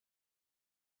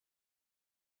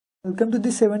Welcome to the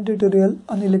 7th tutorial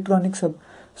on electronic sub.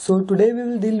 So today we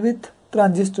will deal with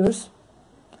transistors.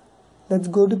 Let's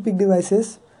go to pick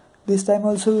devices. This time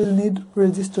also we will need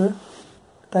resistor.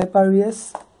 Type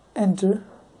RES, enter,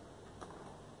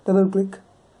 double click.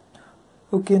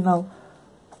 Okay, now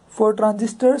for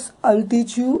transistors I'll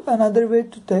teach you another way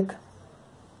to take.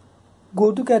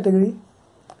 Go to category,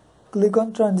 click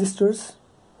on transistors,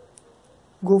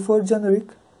 go for generic,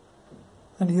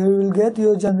 and here you will get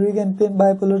your generic NPN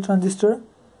bipolar transistor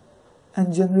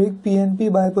and generic PNP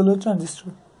bipolar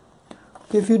transistor.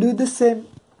 Okay, if you do the same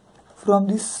from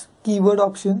this keyword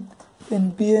option,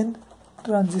 NPN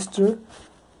transistor,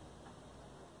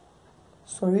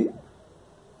 you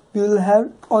will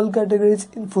have all categories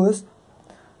in first,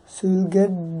 so you will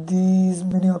get these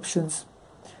many options.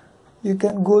 You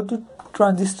can go to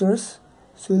transistors,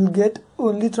 so you will get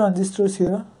only transistors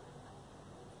here.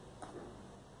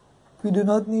 We do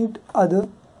not need other.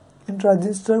 In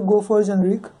transistor, go for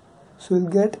generic, so you'll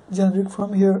get generic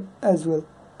from here as well.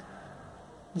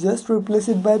 Just replace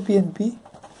it by PNP,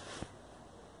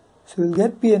 so you'll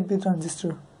get PNP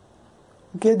transistor.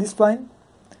 Okay, this fine.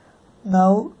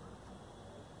 Now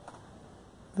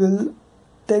we'll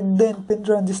take the NPN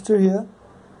transistor here,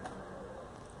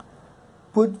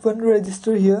 put one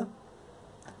resistor here.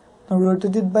 Now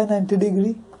rotate it by 90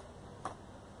 degree.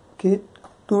 Okay,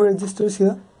 two resistors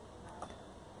here.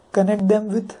 Connect them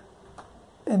with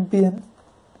NPN.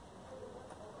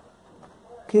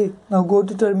 Okay, now go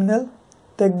to terminal,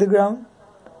 take the ground,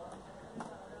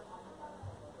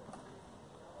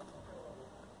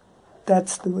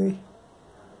 that's the way.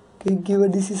 Okay, give a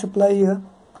DC supply here.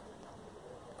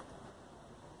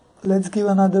 Let's give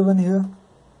another one here.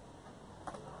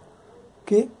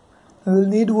 Okay, I will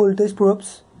need voltage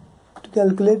probes to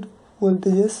calculate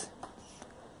voltages.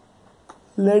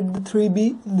 Let the 3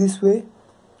 be this way,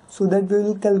 so that we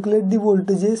will calculate the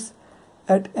voltages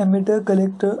at emitter,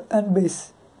 collector and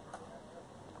base.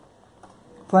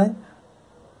 Fine.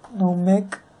 Now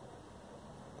make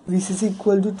VCC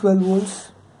equal to 12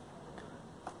 volts.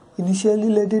 Initially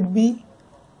let it be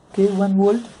 1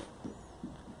 volt.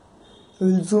 We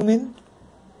will zoom in.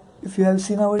 If you have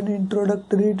seen our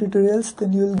introductory tutorials,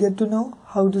 then you will get to know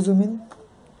how to zoom in.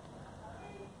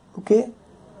 Okay.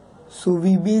 So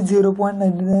VB is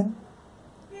 0.99.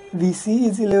 VC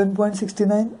is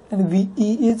 11.69 and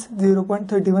VE is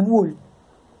 0.31 volt.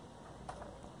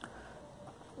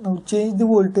 Now change the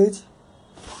voltage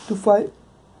to 5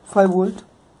 volt.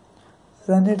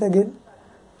 Run it again.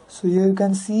 So here you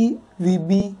can see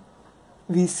VB,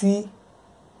 VC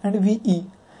and VE.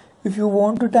 If you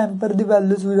want to tamper the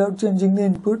values without changing the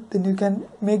input, then you can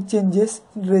make changes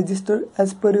in register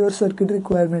as per your circuit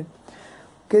requirement.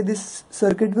 Okay, this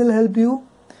circuit will help you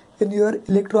in your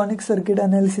electronic circuit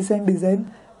analysis and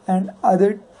design and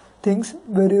other things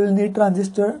where you will need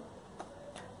transistor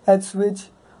as switch,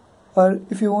 or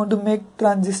if you want to make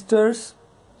transistors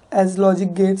as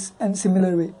logic gates and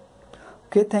similar way.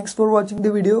 Okay, thanks for watching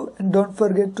the video, and don't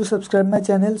forget to subscribe my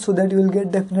channel so that you will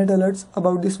get definite alerts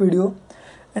about this video.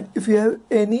 And if you have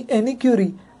any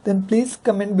query, then please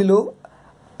comment below.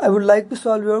 I would like to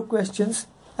solve your questions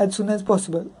as soon as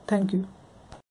possible. Thank you.